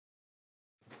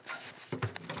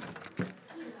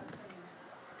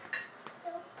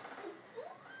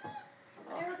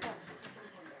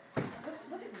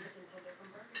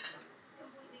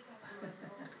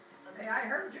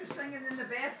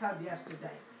bathtub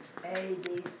yesterday. A,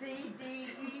 B, C, D,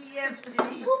 E, F,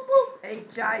 G,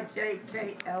 H, I, J,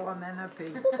 K, L, M, N, O,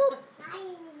 P.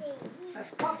 That's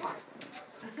Popeye.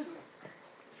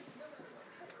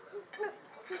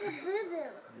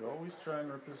 You always try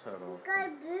and rip his head off. He's got a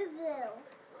boo-boo.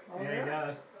 Oh, Yeah, he yeah?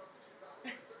 does.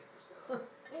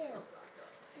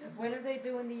 When are they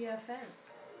doing the fence?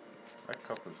 That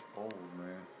cup is old,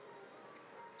 man.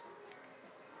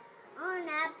 On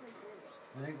apple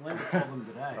juice. I think Linda told him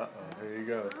today. Uh-oh, here you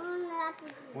go. On apple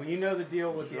juice. Well, you know the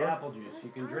deal with Sure. the apple juice. You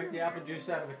can drink the apple juice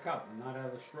out of the cup, not out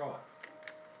of the straw.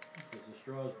 Because the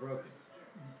straw is broken.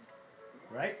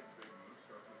 Right?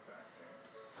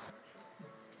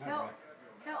 How- Alright.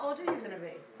 How old are you gonna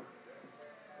be?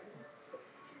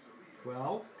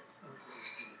 12.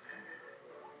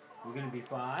 You're gonna be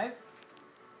 5.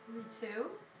 Me too.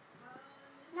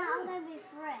 No, I'm gonna be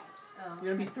free. Oh.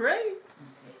 You're gonna be 3.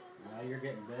 Now you're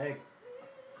getting big.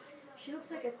 She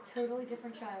looks like a totally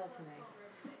different child to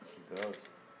me. She does.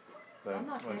 I'm Then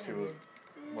not when she kidding was,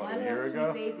 you. what, My a little year sweet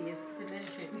ago? baby is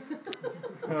diminishing.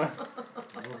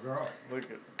 Little girl. Look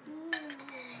at.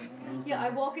 Yeah, I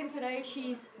walk in today,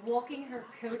 she's walking her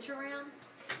coach around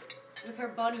with her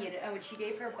bunny in it. Oh, and she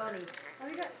gave her bunny. Oh,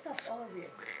 you got stuff all over you.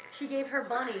 She gave her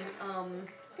bunny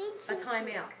a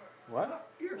timeout. What?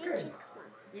 You're good.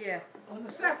 Yeah. On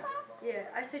the sofa. Yeah,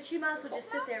 I said she might as well just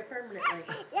sit there permanently.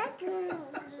 Look, good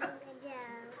job.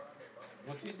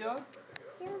 What's she doing?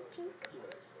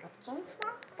 A chipmunk?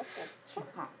 It's a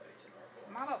chipmunk,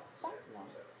 not a chipmunk.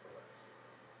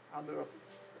 I'll do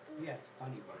a. Yes,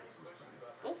 funny voice.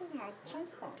 This is my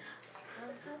chipmunk.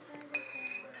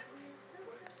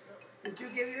 Did you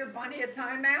give your bunny a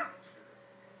timeout?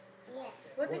 Yes.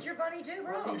 What did your bunny do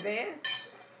Was wrong? he bad?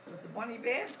 Was the bunny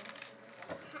bad?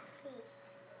 Happy.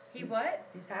 He what?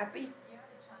 He's happy?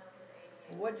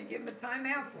 Well, what'd you give him a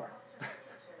timeout for?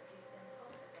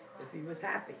 If he was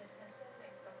happy.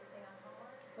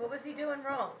 What was he doing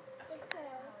wrong? Because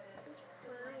he's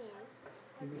crying.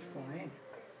 He was crying.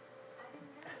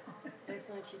 Last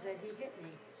night she said he hit me.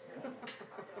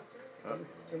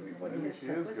 Everybody Maybe has she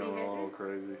something. is Was he going a hitting? little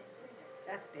crazy.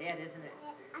 That's bad, isn't it?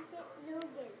 I hit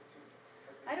Logan.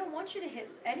 I don't want you to hit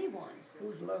anyone.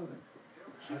 Who's Logan?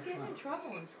 She's getting in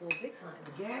trouble in school big time.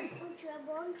 Again? I'm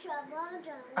trouble, I'm trouble, I'm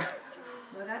trouble.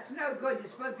 No, that's no good. You're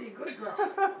supposed to be a good girl.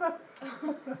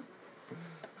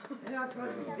 You're not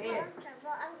supposed to be bad.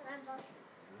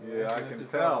 Yeah, I can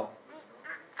tell.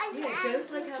 Yeah,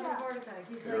 Joe's like having a heart attack.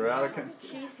 He's You're like, out of con-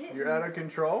 she's hitting. You're out of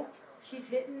control? She's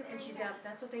hitting and she's out.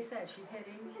 That's what they said. She's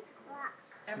hitting You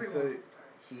everyone. say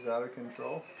she's out of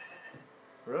control?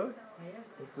 Really? Yeah.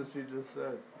 That's what she just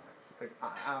said. Like,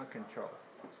 out of control.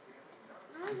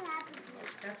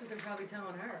 That's what they're probably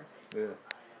telling her. Yeah.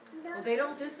 Well, they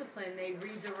don't discipline. They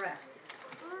redirect.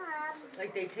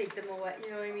 Like they take them away.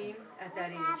 You know what I mean? At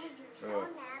that age.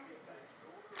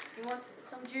 You want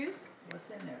some juice? What's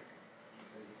in there?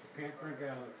 You can't drink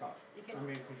out of the cup. You can. I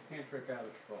mean, you can't drink out of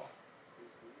the straw.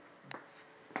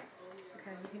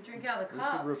 Okay, you can drink out of the We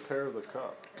should cup. repair the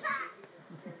cup.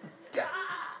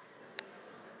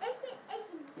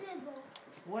 It's a bibble.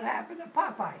 What happened to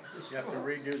Popeye? You have to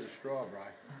redo the straw,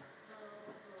 Brian.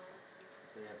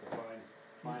 So you have to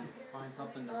find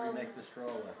something to remake the straw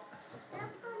with.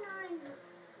 Don't put on,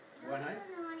 What, don't honey?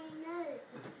 put on your nose.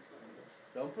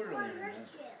 Don't put it on your Hurt nose.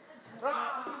 you.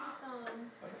 I'll give you some,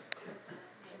 I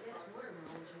guess,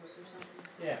 watermelon juice or something.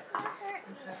 Yeah, It'll hurt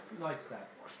you. he likes that.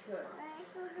 Good. Right,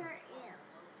 it'll hurt you.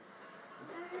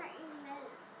 It'll hurt your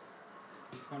nose.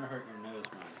 It's gonna hurt your nose,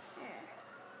 man.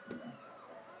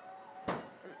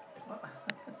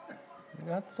 You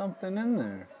got something in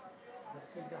there.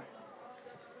 What's he got?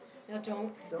 Now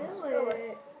don't spill spill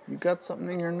it. You got something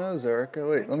in your nose, Erica.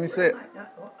 Wait, let me see it.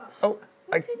 Oh,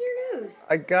 What's in your nose?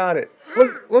 I got it.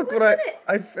 Look What's what in it?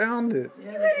 I found it. You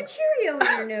had a Cheerio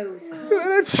in your nose. You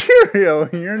had a Cheerio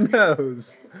in your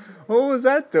nose. What was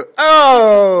that do?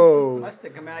 Oh! Must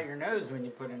have come out your nose when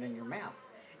you put it in your mouth.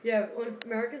 Yeah, on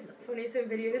America's Funniest Home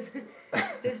Videos,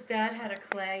 this dad had a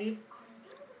clay,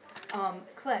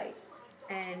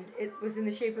 and it was in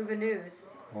the shape of a nose.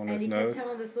 On And his he nose? kept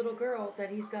telling this little girl that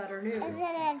he's got her nose. Is it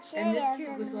a And this Cheerios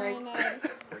kid was in like my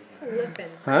nose?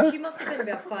 flipping. Huh? She must have been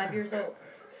about 5 years old.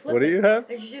 What do you have?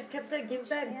 And she just kept saying, give it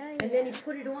back. And then he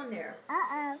put it on there.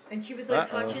 Uh-oh. And she was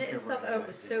like Uh-oh. touching it and stuff. Oh, it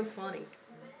was so funny.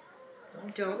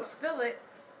 Don't spill it.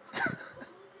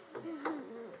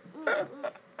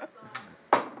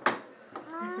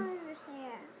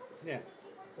 Yeah,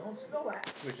 Don't spill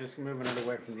that. we're just moving it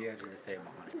away from the edge of the table,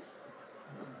 honey.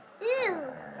 Ew,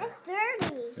 it's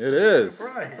dirty. It is.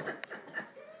 Brian.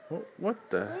 What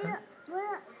the heck? Look,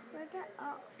 look, look at,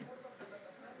 oh.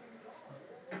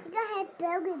 Look at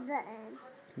how big button.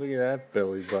 Look at that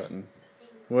belly button.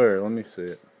 Where? Let me see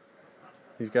it.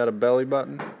 He's got a belly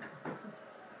button.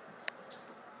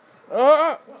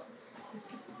 Oh!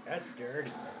 That's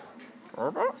dirty.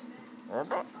 Rub it.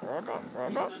 Rub it. Rub it. Rub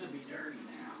He's it. gonna be dirty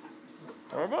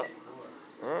now. Rub it.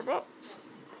 Rub it.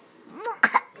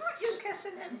 You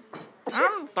kissing him?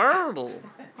 I'm dirty.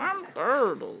 I'm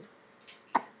dirty.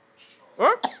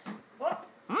 What? Oh,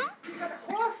 Hmm? you got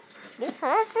a cough? You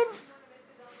coughing?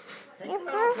 Take a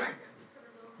little drink.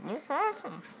 You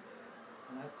coughing?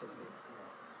 That's a good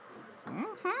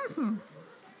Mm-hmm.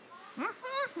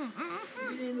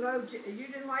 You didn't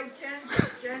like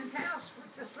Jen's house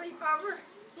with the sleepover?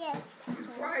 Yes. You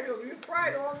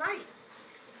cried all night.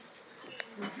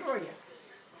 Enjoy it.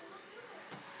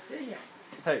 See ya.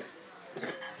 Hey.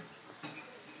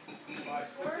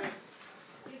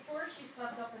 Before she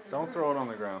slept up in the Don't room. throw it on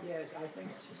the ground. Yes, I think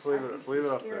Just leave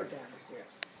it up there. downstairs.